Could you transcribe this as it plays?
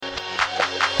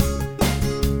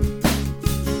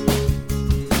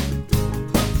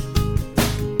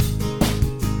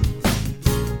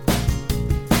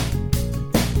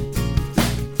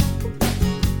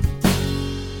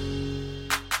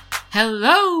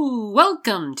Hello!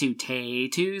 Welcome to Tay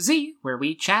to Z, where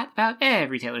we chat about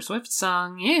every Taylor Swift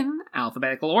song in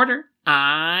alphabetical order.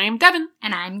 I'm Devin.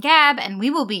 And I'm Gab, and we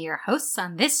will be your hosts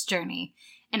on this journey.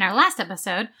 In our last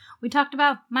episode, we talked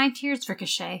about My Tears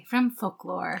Ricochet from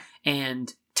Folklore.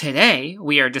 And today,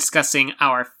 we are discussing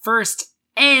our first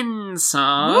N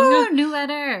song. Woo! New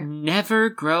letter! Never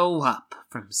Grow Up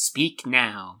from Speak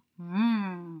Now.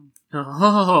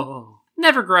 Oh...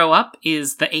 Never Grow Up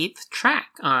is the 8th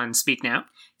track on Speak Now.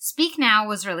 Speak Now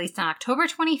was released on October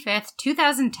 25th,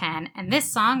 2010, and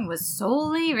this song was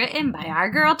solely written by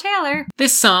our girl Taylor.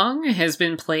 This song has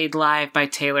been played live by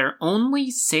Taylor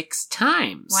only 6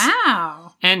 times.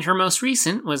 Wow. And her most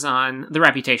recent was on the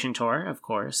Reputation tour, of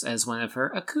course, as one of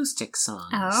her acoustic songs.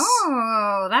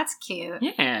 Oh, that's cute.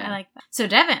 Yeah. I like that. So,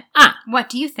 Devin, what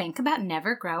do you think about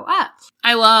Never Grow Up?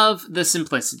 I love the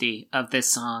simplicity of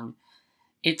this song.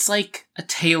 It's like a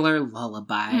Taylor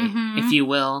lullaby, if you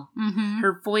will.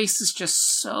 Her voice is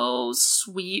just so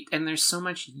sweet, and there's so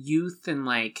much youth and,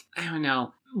 like, I don't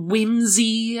know,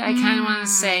 whimsy, I kind of want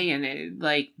to say, and it,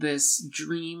 like this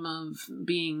dream of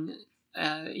being,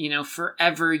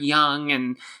 forever young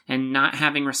and not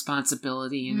having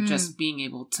responsibility and just being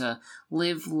able to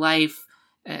live life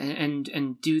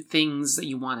and do things that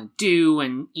you want to do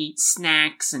and eat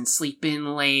snacks and sleep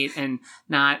in late and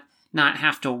not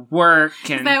have to work.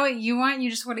 And is that what you want? You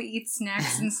just want to eat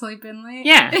snacks and sleep in late?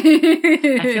 Yeah.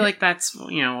 I feel like that's,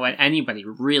 what anybody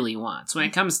really wants when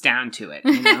it comes down to it,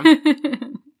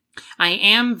 I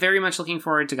am very much looking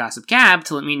forward to Gossip Gab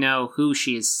to let me know who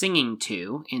she is singing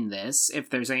to in this, if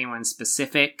there's anyone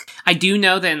specific. I do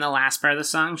know that in the last part of the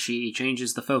song, she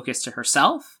changes the focus to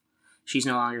herself. She's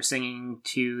no longer singing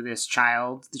to this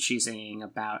child. She's singing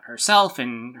about herself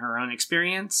and her own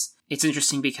experience. It's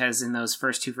interesting because in those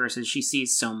first 2 verses, she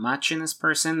sees so much in this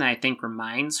person that I think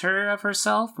reminds her of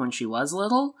herself when she was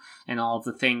little, and all of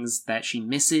the things that she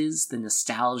misses, the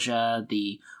nostalgia,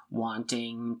 the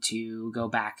wanting to go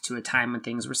back to a time when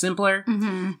things were simpler.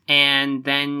 And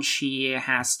then she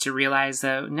has to realize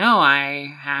that, no,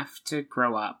 I have to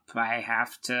grow up. I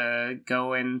have to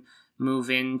go and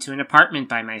move into an apartment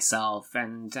by myself,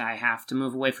 and I have to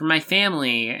move away from my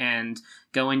family and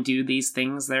go and do these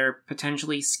things that are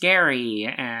potentially scary,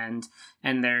 and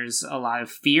there's a lot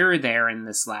of fear there in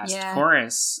this last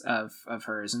chorus of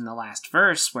hers in the last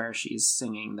verse where she's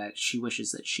singing that she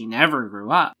wishes that she never grew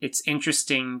up. It's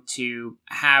interesting to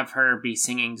have her be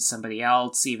singing to somebody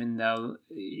else, even though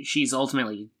she's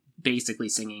ultimately basically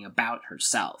singing about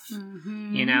herself,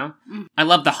 I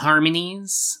love the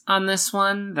harmonies on this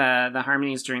one. The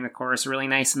harmonies during the chorus are really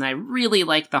nice, and I really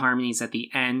like the harmonies at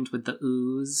the end with the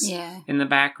oohs in the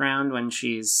background when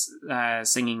she's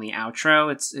singing the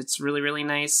outro. It's really, really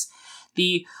nice.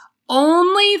 The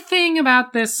only thing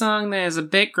about this song that is a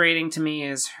bit grating to me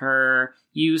is her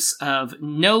use of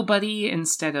nobody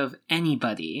instead of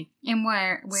anybody. And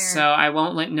where? So I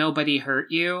won't let nobody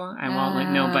hurt you. I won't let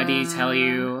nobody tell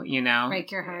you, break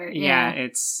your heart. Yeah,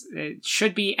 it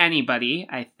should be anybody,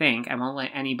 I think. I won't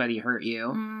let anybody hurt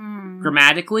you.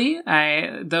 Grammatically,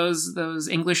 those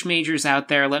English majors out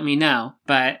there, let me know.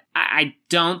 But I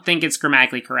don't think it's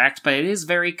grammatically correct, but it is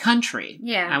very country.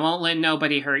 Yeah. I won't let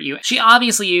nobody hurt you. She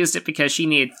obviously used it because she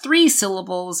needed 3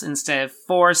 syllables instead of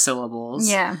 4 syllables.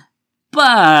 Yeah.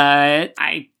 But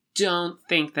I don't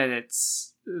think that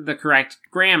it's the correct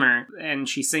grammar, and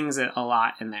she sings it a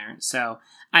lot in there. So,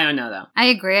 I don't know, though. I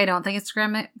agree. I don't think it's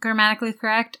grammatically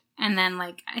correct. And then,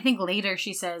 I think later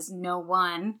she says no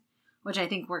one, which I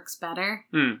think works better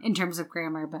in terms of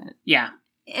grammar, but... Yeah.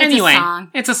 It's a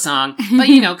song. It's a song.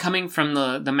 But, coming from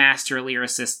the master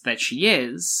lyricist that she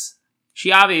is,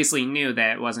 she obviously knew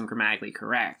that it wasn't grammatically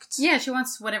correct. Yeah, she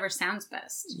wants whatever sounds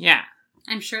best. Yeah.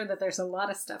 I'm sure that there's a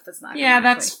lot of stuff that's not. Yeah,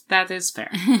 that is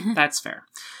fair. That's fair.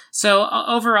 So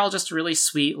overall, just a really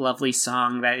sweet, lovely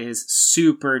song that is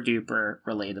super duper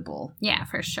relatable. Yeah,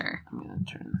 for sure. I'm gonna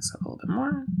turn this up a little bit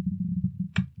more.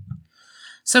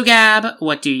 So Gab,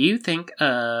 what do you think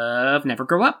of Never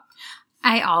Grow Up?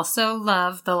 I also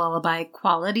love the lullaby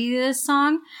quality of this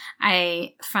song.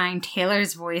 I find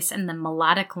Taylor's voice and the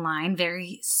melodic line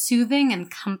very soothing and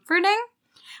comforting,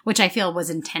 which I feel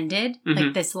was intended,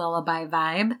 like this lullaby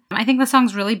vibe. I think the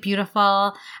song's really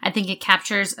beautiful. I think it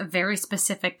captures a very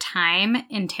specific time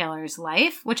in Taylor's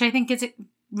life, which I think is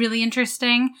really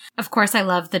interesting. Of course, I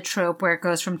love the trope where it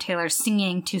goes from Taylor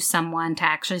singing to someone to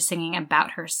actually singing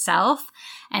about herself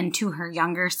and to her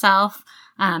younger self.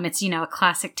 It's, a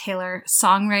classic Taylor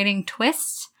songwriting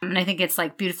twist. And I think it's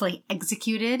like beautifully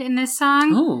executed in this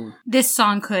song. Ooh. This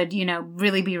song could,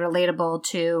 really be relatable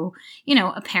to,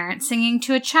 a parent singing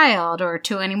to a child or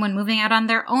to anyone moving out on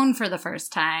their own for the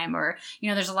first time. Or,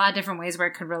 there's a lot of different ways where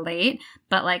it could relate.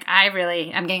 But like, I'm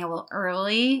getting a little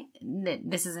early.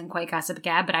 This isn't quite Gossip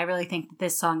Gab, but I really think that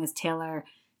this song is Taylor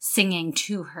singing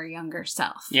to her younger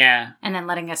self. Yeah. And then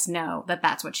letting us know that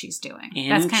that's what she's doing.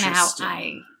 That's kind of how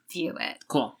I view it.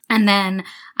 Cool. And then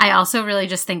I also really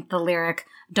just think the lyric,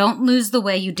 "Don't lose the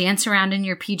way you dance around in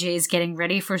your PJs getting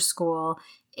ready for school,"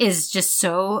 is just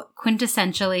so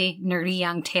quintessentially nerdy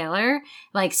young Taylor,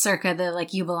 like circa the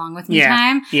like "You Belong With Me"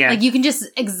 time. Yeah. Like you can just,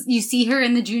 you see her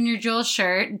in the Junior Jewel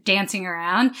shirt dancing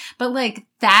around, but like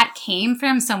that came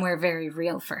from somewhere very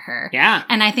real for her. Yeah.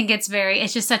 And I think it's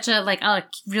just such a like a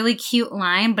really cute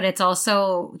line, but it's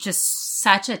also just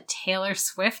such a Taylor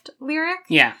Swift lyric.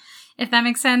 Yeah. If that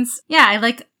makes sense. Yeah, I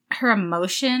like her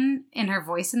emotion in her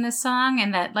voice in this song,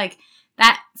 and that like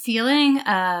that feeling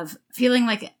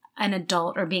like an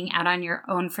adult or being out on your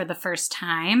own for the first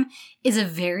time is a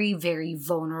very, very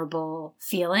vulnerable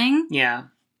feeling. Yeah.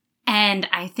 And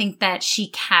I think that she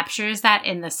captures that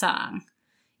in the song.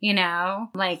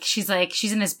 Like she's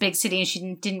in this big city and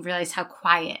she didn't realize how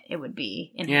quiet it would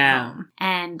be in her home.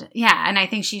 And and I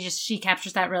think she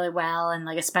captures that really well, and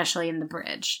like especially in the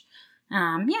bridge.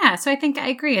 So I think I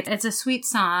agree. It's a sweet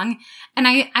song. And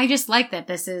I just like that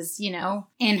this is,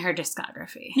 in her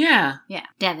discography. Yeah. Yeah.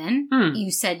 Devin, you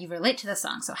said you relate to the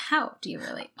song. So how do you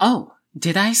relate? Oh,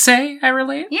 did I say I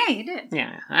relate? Yeah, you did.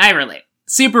 Yeah, I relate.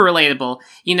 Super relatable.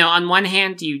 On one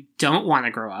hand, you don't want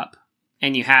to grow up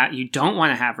and you don't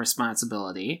want to have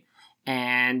responsibility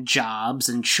and jobs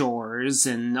and chores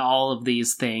and all of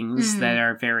these things that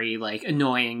are very like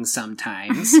annoying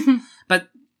sometimes. But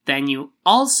then you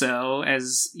also,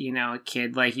 as, a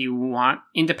kid, like you want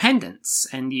independence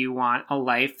and you want a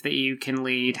life that you can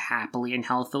lead happily and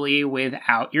healthily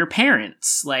without your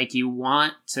parents. Like you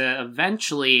want to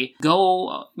eventually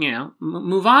go,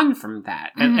 move on from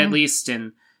that. At least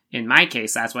in my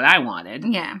case, that's what I wanted.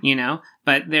 Yeah.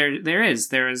 But there is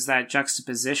that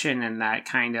juxtaposition and that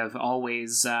kind of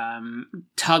always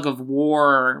tug of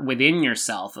war within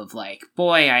yourself of like,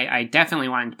 boy, I definitely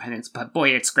want independence, but boy,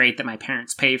 it's great that my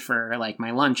parents pay for like my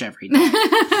lunch every day.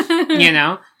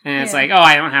 And it's like, oh,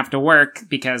 I don't have to work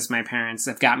because my parents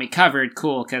have got me covered.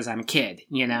 Cool, because I'm a kid.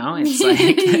 It's like,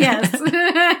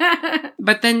 yes.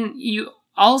 But then you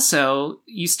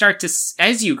start to,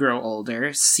 as you grow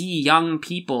older, see young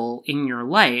people in your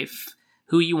life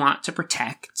who you want to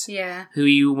protect. Yeah. Who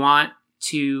you want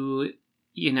to,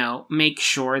 make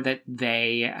sure that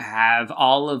they have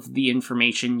all of the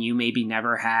information you maybe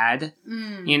never had.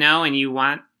 And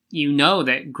you know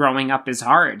that growing up is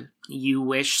hard. You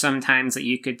wish sometimes that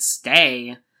you could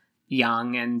stay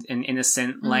young and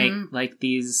innocent like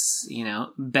these,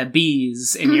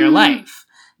 babies in your life.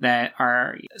 That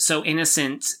are so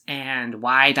innocent and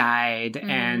wide-eyed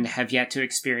and have yet to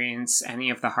experience any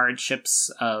of the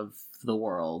hardships of the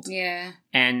world. Yeah.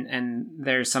 And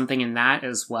there's something in that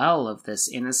as well, of this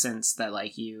innocence that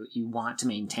like you want to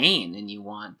maintain and you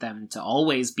want them to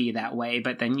always be that way,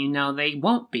 but then they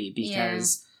won't be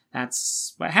because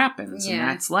that's what happens and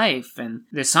that's life. And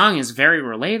the song is very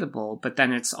relatable, but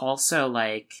then it's also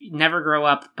like never grow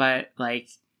up, but like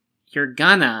you're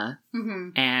gonna,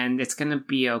 and it's gonna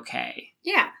be okay.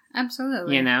 Yeah,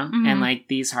 absolutely. And like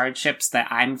these hardships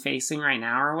that I'm facing right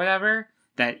now or whatever,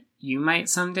 that you might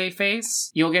someday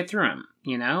face, you'll get through them,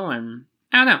 and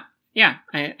I don't know. Yeah,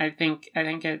 I think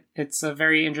it's a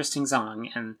very interesting song,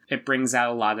 and it brings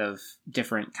out a lot of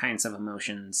different kinds of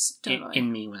emotions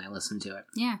in me when I listen to it.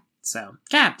 Yeah. So,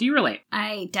 Gab, do you relate?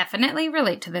 I definitely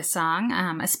relate to this song,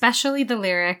 especially the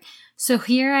lyric, "So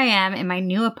here I am in my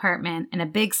new apartment in a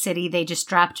big city, they just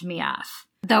dropped me off."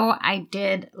 Though I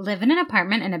did live in an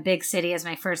apartment in a big city as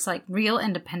my first like real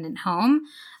independent home,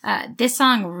 this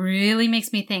song really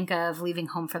makes me think of leaving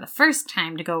home for the first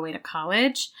time to go away to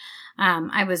college.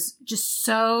 I was just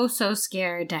so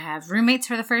scared to have roommates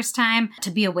for the first time,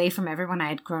 to be away from everyone I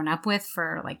had grown up with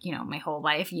for like, my whole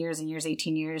life, years and years,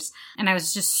 18 years. And I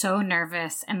was just so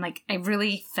nervous. And like, I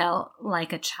really felt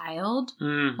like a child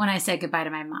when I said goodbye to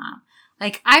my mom.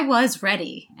 Like I was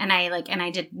ready and I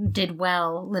did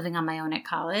well living on my own at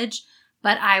college,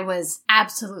 but I was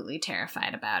absolutely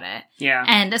terrified about it. Yeah.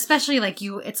 And especially like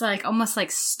it's like almost like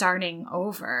starting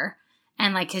over.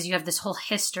 And like, because you have this whole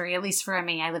history, at least for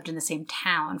me, I lived in the same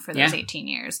town for those 18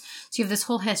 years. So you have this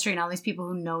whole history and all these people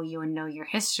who know you and know your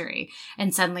history.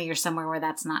 And suddenly you're somewhere where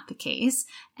that's not the case.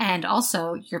 And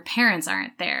also your parents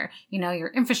aren't there. You know, your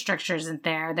infrastructure isn't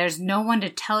there. There's no one to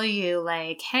tell you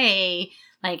like, hey,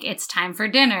 like it's time for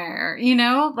dinner, you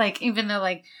know, like even though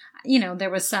like, you know, there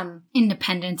was some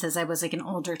independence as I was like an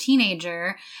older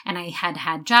teenager and I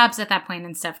had jobs at that point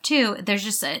and stuff too. There's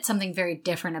just something very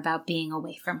different about being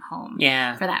away from home.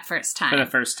 Yeah. For that first time. For the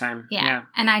first time. Yeah.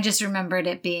 And I just remembered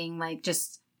it being like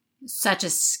just such a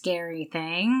scary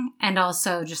thing. And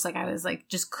also just like, I was like,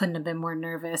 just couldn't have been more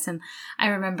nervous. And I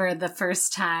remember the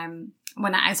first time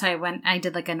when I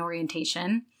did like an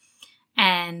orientation.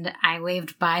 And I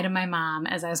waved bye to my mom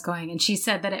as I was going. And she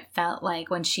said that it felt like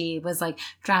when she was like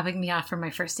dropping me off for my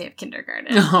first day of kindergarten.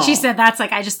 Oh. She said that's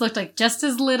like, I just looked like just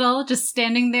as little, just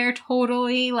standing there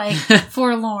totally like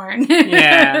forlorn.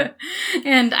 Yeah.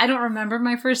 And I don't remember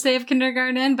my first day of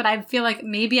kindergarten, but I feel like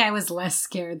maybe I was less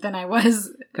scared than I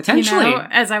was potentially, you know,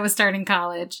 as I was starting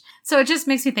college. So it just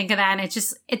makes me think of that.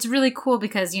 And it's really cool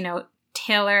because, you know,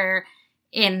 Taylor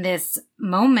in this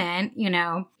moment, you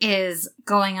know, is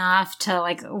going off to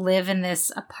like live in this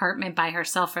apartment by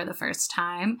herself for the first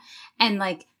time. And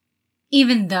like,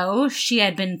 even though she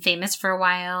had been famous for a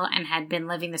while and had been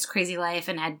living this crazy life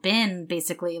and had been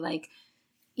basically like,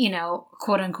 you know,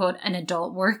 quote unquote, an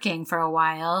adult working for a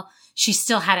while, she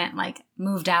still hadn't like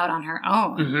moved out on her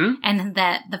own. Mm-hmm. And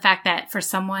that the fact that for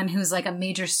someone who's like a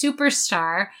major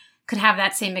superstar could have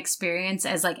that same experience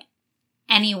as like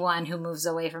anyone who moves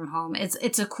away from home.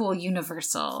 It's a cool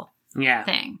universal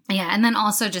thing. Yeah. And then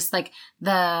also just like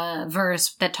the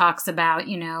verse that talks about,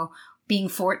 you know, being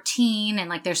 14 and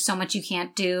like there's so much you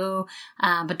can't do,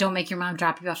 but don't make your mom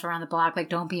drop you off around the block. Like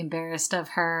don't be embarrassed of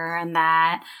her and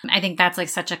that. I think that's like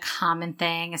such a common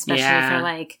thing, especially for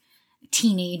like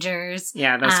teenagers.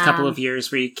 Yeah, those couple of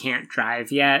years where you can't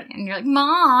drive yet. And you're like,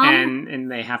 Mom.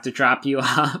 And they have to drop you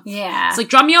off. Yeah. It's like,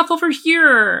 drop me off over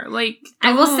here. Like,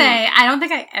 I will say, I don't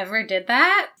think I ever did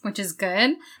that, which is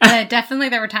good. But definitely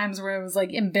there were times where it was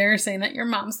like embarrassing that your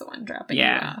mom's the one dropping you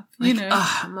off. Like, you know?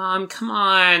 Oh, Mom, come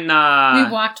on.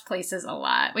 We walked places a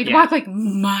lot. We'd walk like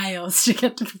miles to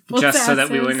get to people's just houses. so that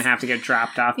we wouldn't have to get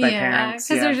dropped off by parents.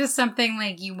 Because there's just something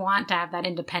like you want to have that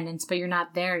independence, but you're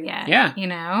not there yet. Yeah. You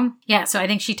know? Yeah, so I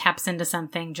think she taps into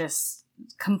something just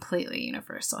completely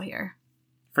universal here.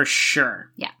 For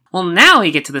sure. Yeah. Well, now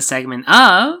we get to the segment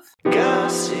of...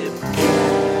 Gossip.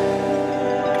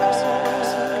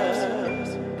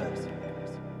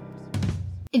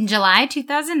 In July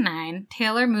 2009,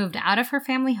 Taylor moved out of her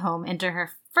family home into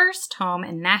her first home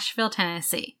in Nashville,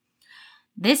 Tennessee.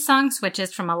 This song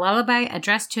switches from a lullaby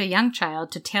addressed to a young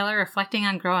child to Taylor reflecting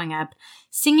on growing up,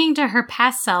 singing to her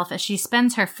past self as she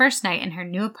spends her first night in her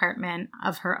new apartment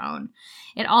of her own.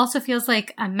 It also feels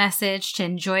like a message to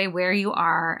enjoy where you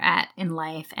are at in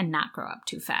life and not grow up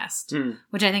too fast,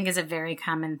 which I think is a very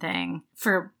common thing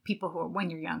for people who are, when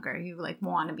you're younger, you like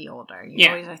want to be older. You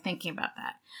always are thinking about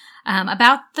that.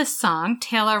 About the song,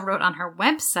 Taylor wrote on her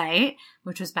website,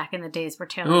 which was back in the days where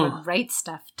Taylor would write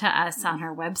stuff to us on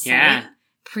her website. Yeah.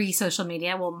 Pre-social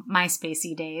media, well,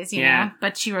 MySpacey days, you know,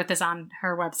 but she wrote this on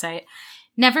her website.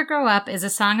 Never Grow Up is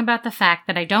a song about the fact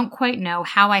that I don't quite know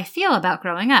how I feel about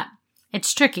growing up.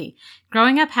 It's tricky.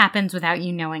 Growing up happens without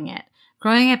you knowing it.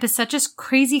 Growing up is such a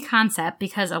crazy concept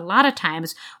because a lot of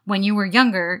times when you were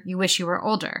younger, you wish you were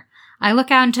older. I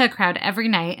look out into a crowd every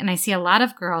night and I see a lot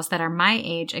of girls that are my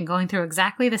age and going through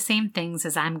exactly the same things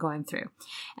as I'm going through.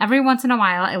 Every once in a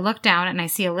while, I look down and I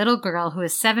see a little girl who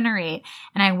is 7 or 8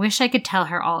 and I wish I could tell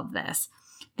her all of this.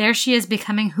 There she is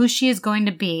becoming who she is going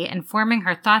to be and forming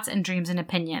her thoughts and dreams and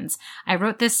opinions. I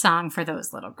wrote this song for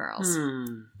those little girls.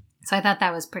 So I thought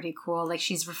that was pretty cool. Like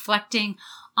she's reflecting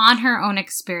on her own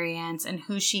experience and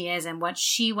who she is and what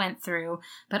she went through,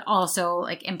 but also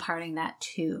like imparting that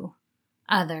to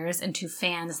others and to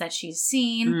fans that she's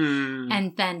seen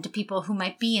and then to people who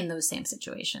might be in those same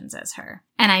situations as her.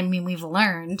 And I mean, we've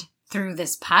learned through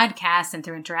this podcast and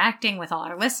through interacting with all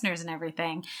our listeners and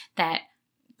everything that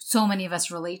so many of us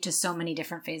relate to so many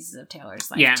different phases of Taylor's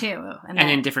life too. And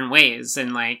in different ways.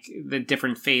 And like the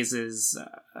different phases,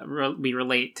 we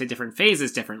relate to different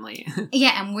phases differently.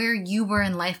 Yeah. And where you were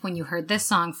in life when you heard this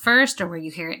song first or where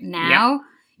you hear it now,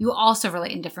 you also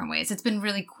relate in different ways. It's been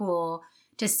really cool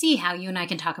to see how you and I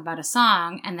can talk about a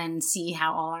song and then see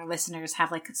how all our listeners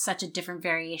have like such a different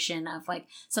variation of like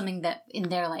something that in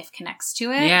their life connects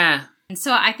to it. Yeah. And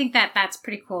so I think that that's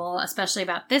pretty cool, especially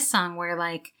about this song where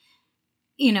like,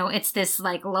 you know, it's this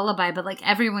like lullaby, but like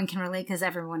everyone can relate because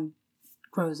everyone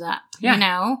grows up, Yeah. you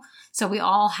know? So we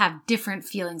all have different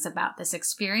feelings about this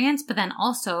experience. But then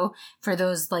also for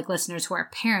those like listeners who are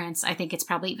parents, I think it's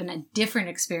probably even a different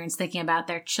experience thinking about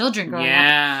their children growing up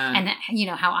and, you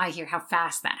know, how I hear how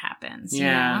fast that happens, you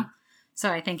know?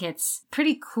 So I think it's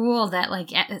pretty cool that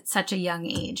like at such a young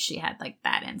age, she had like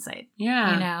that insight,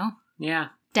 Yeah. you know? Yeah.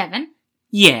 Devin,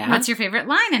 Yeah. what's your favorite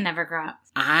line in Never Grow Up?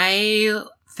 I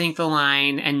think the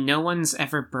line, and no one's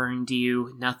ever burned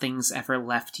you, nothing's ever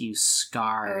left you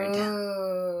scarred.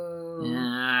 Oh.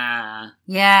 Yeah.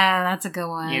 Yeah, that's a good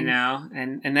one. You know,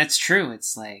 and that's true.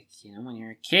 It's like, you know, when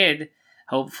you're a kid,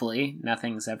 hopefully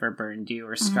nothing's ever burned you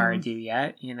or scarred you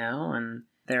yet, you know, and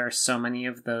there are so many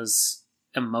of those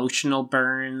emotional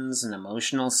burns and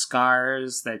emotional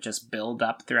scars that just build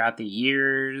up throughout the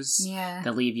years. Yeah.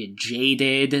 That leave you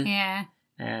jaded. Yeah.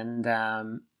 And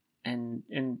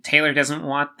Taylor doesn't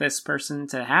want this person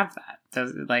to have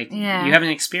that. You haven't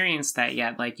experienced that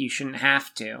yet. Like, you shouldn't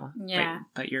have to. Yeah.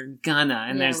 But you're gonna.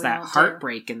 And Yeah, there's we that all do.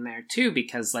 heartbreak in there, too,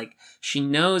 because, like, she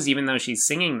knows, even though she's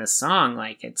singing the song,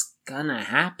 like, it's gonna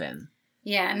happen.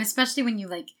 Yeah, and especially when you,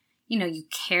 like, you know, you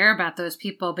care about those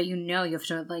people, but you know you have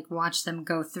to, like, watch them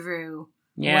go through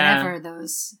whatever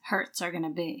those hurts are going to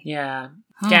be. Yeah.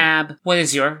 Huh. Gab, what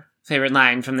is your favorite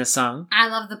line from this song? I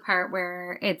love the part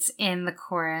where it's in the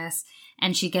chorus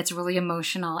and she gets really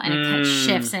emotional and it kind of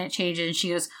shifts and it changes and she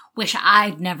goes, wish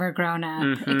I'd never grown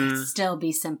up. It could still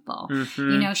be simple.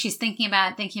 You know, she's thinking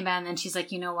about it, and then she's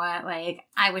like, you know what? Like,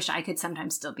 I wish I could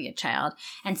sometimes still be a child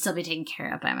and still be taken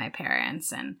care of by my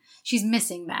parents. And she's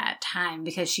missing that time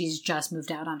because she's just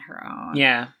moved out on her own.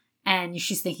 Yeah. And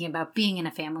she's thinking about being in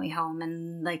a family home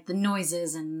and like the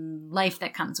noises and life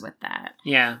that comes with that.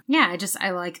 Yeah. Yeah,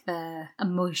 I like the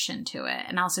emotion to it.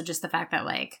 And also just the fact that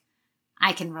like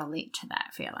I can relate to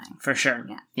that feeling. For sure.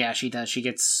 Yeah. Yeah, she does. She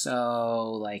gets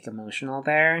so, like, emotional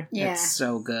there. Yeah. It's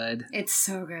so good. It's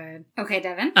so good. Okay,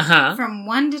 Devin. Uh-huh. From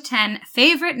 1 to 10,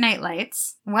 favorite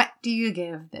nightlights, what do you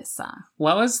give this song?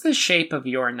 What was the shape of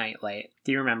your nightlight?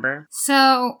 Do you remember?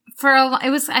 So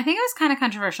I think it was kind of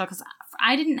controversial because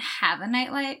I didn't have a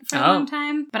nightlight for a long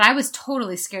time, but I was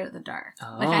totally scared of the dark.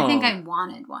 Like, I think I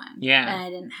wanted one. Yeah. But I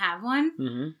didn't have one.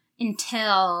 Mm-hmm.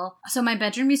 So my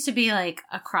bedroom used to be like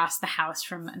across the house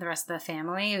from the rest of the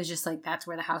family. It was just like that's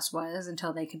where the house was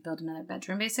until they could build another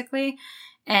bedroom basically.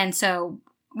 And so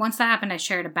once that happened, I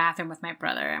shared a bathroom with my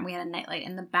brother and we had a nightlight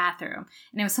in the bathroom.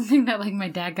 And it was something that like my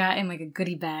dad got in like a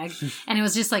goodie bag. And it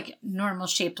was just like normal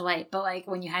shaped light. But like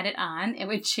when you had it on, it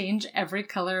would change every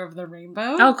color of the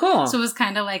rainbow. Oh, cool. So it was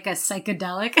kind of like a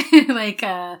psychedelic, like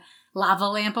a lava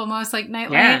lamp almost like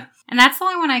nightlight. Yeah. And that's the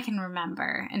only one I can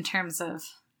remember in terms of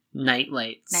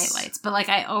Nightlights. But like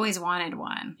I always wanted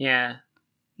one. Yeah.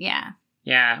 Yeah.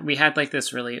 Yeah. We had like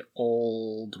this really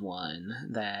old one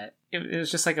that it was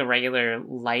just like a regular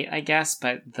light, I guess,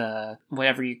 but the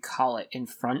whatever you call it in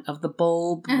front of the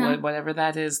bulb, whatever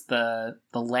that is, the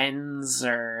lens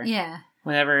or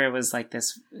whatever, it was like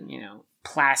this, you know,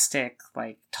 plastic,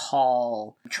 like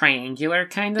tall triangular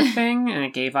kind of thing, and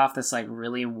it gave off this like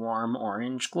really warm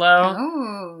orange glow.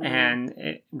 Oh. And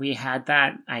we had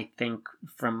that, I think,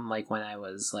 from like when I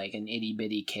was like an itty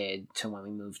bitty kid to when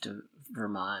we moved to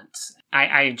Vermont.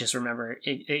 I just remember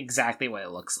exactly what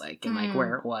it looks like and like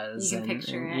where it was. You can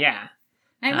picture it. Yeah.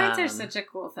 Nightlights are such a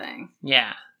cool thing.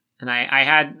 Yeah. And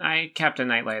I kept a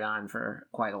nightlight on for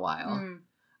quite a while.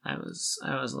 I was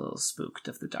a little spooked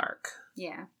of the dark.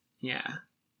 Yeah. Yeah.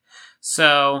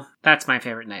 So that's my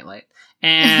favorite nightlight.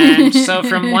 And so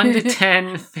from 1 to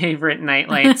 10 favorite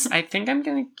nightlights, I think I'm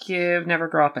going to give Never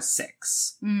Grow Up a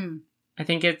 6. I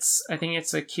think it's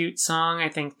a cute song. I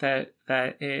think that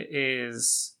it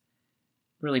is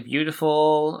really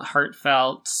beautiful,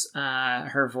 heartfelt.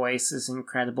 Her voice is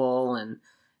incredible, and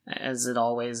as it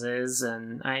always is.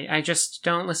 And I just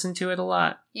don't listen to it a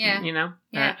lot. Yeah. You know?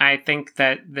 Yeah. I think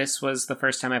that this was the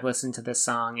first time I've listened to this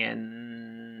song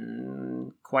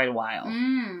in quite a while.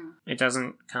 It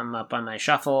doesn't come up on my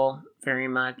shuffle very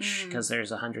much because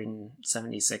there's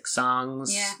 176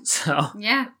 songs. Yeah. So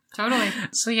yeah, totally.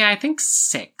 So yeah, I think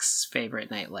 6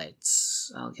 favorite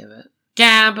nightlights. I'll give it.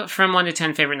 Gab, from 1 to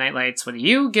 10 favorite nightlights, what do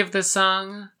you give this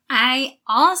song? I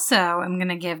also am going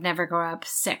to give Never Grow Up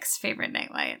 6 favorite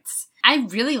nightlights. I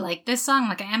really like this song.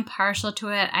 Like, I am partial to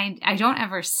it. I don't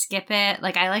ever skip it.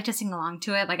 Like, I like to sing along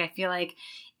to it. Like, I feel like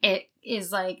it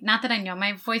is like, not that I know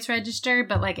my voice register,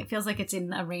 but like it feels like it's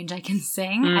in a range I can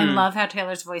sing. I love how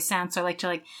Taylor's voice sounds, so I like to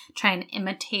like try and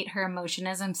imitate her emotion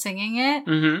as I'm singing it.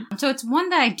 Mm-hmm. So it's one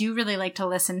that I do really like to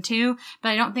listen to, but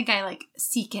I don't think I like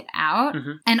seek it out.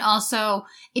 Mm-hmm. And also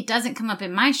it doesn't come up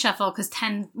in my shuffle because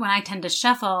when I tend to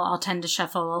shuffle, I'll tend to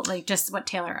shuffle like just what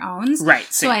Taylor owns. Right.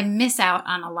 So I miss out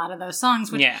on a lot of those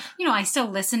songs, which, Yeah. you know, I still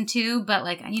listen to, but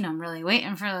like, you know, I'm really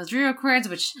waiting for those re-records,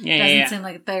 which Yeah, doesn't yeah. seem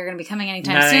like they're going to be coming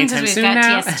anytime Not soon anytime because soon we've got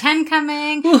now. TS10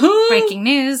 coming. Woohoo! Breaking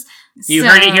news. You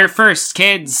heard it here first,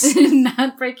 kids.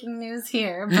 Not breaking news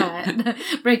here, but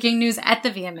breaking news at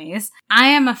the VMAs. I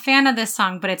am a fan of this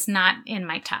song, but it's not in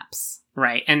my tops.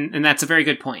 Right, and that's a very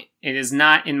good point. It is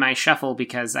not in my shuffle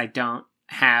because I don't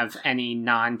have any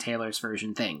non-Taylor's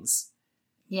version things.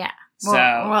 Yeah. So,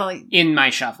 Well, in my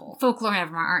shuffle. Folklore and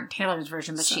Evermore aren't Taylor's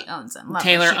version, but she owns them. Love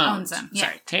Taylor her. She owned. owns them. Yeah.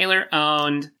 Sorry, Taylor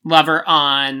owned, Lover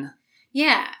on,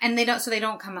 Yeah, and they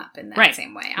don't come up in that Right.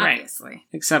 same way, Right. obviously.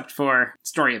 except for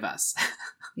Story of Us.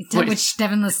 Which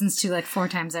Devin listens to like 4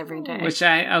 times every day. Which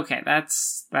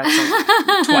that's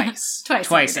twice.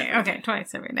 Twice every day. every day. Okay,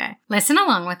 twice every day. Listen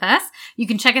along with us. You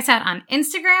can check us out on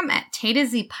Instagram at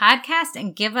Tay2Z Podcast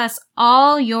and give us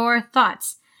all your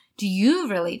thoughts. Do you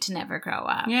relate to Never Grow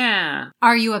Up? Yeah.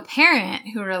 Are you a parent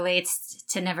who relates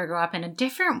to Never Grow Up in a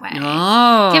different way?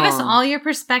 Oh. Give us all your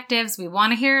perspectives. We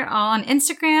want to hear it all on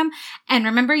Instagram. And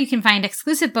remember, you can find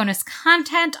exclusive bonus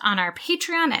content on our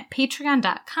Patreon at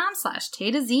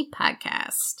patreon.com/Tay2Z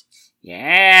Podcast.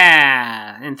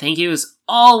 Yeah. And thank you as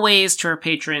always to our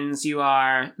patrons. You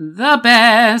are the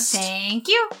best. Thank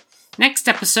you. Next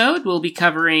episode, we'll be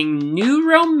covering New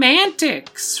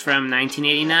Romantics from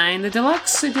 1989, the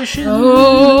deluxe edition.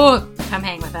 Oh, come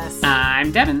hang with us.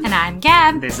 I'm Devin. And I'm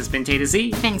Gab. This has been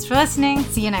Tay2Z. Thanks for listening.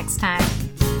 See you next time.